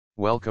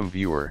Welcome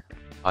viewer,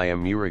 I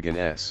am Murugan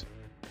S.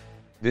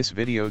 This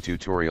video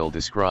tutorial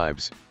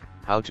describes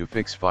how to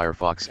fix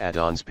Firefox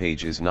Addons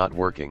page is not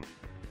working.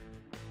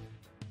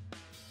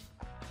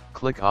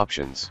 Click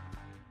Options.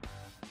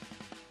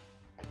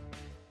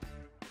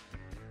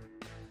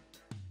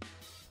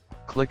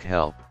 Click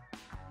Help.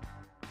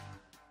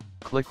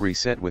 Click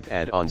Reset with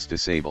Add-ons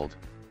disabled.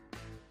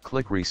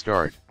 Click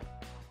Restart.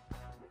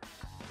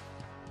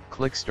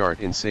 Click Start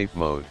in safe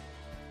mode.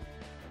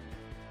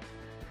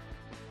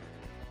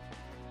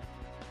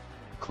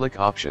 Click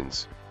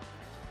Options.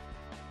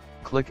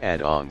 Click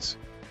Add-ons.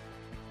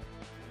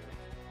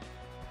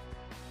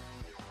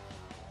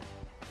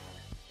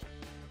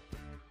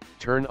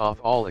 Turn off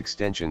all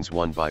extensions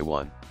one by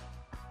one.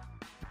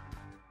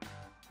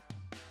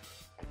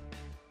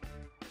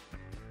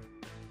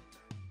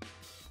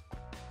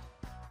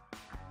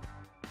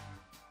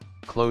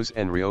 Close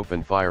and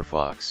reopen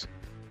Firefox.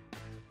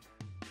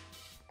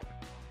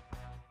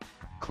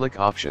 Click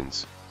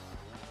Options.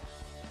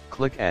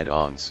 Click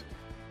Add-ons.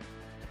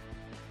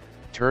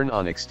 Turn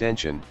on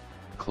extension,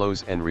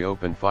 close and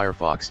reopen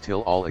Firefox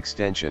till all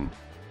extension,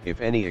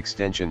 if any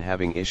extension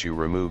having issue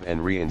remove and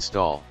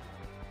reinstall.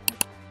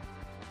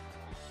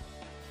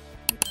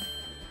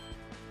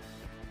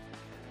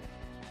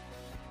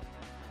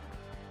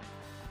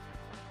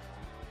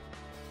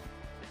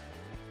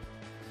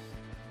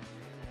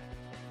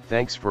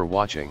 Thanks for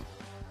watching.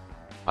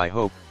 I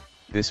hope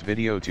this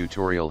video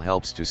tutorial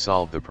helps to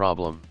solve the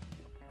problem.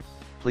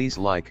 Please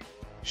like,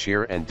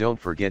 share and don't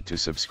forget to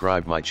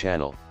subscribe my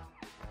channel.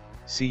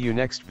 See you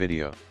next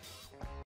video.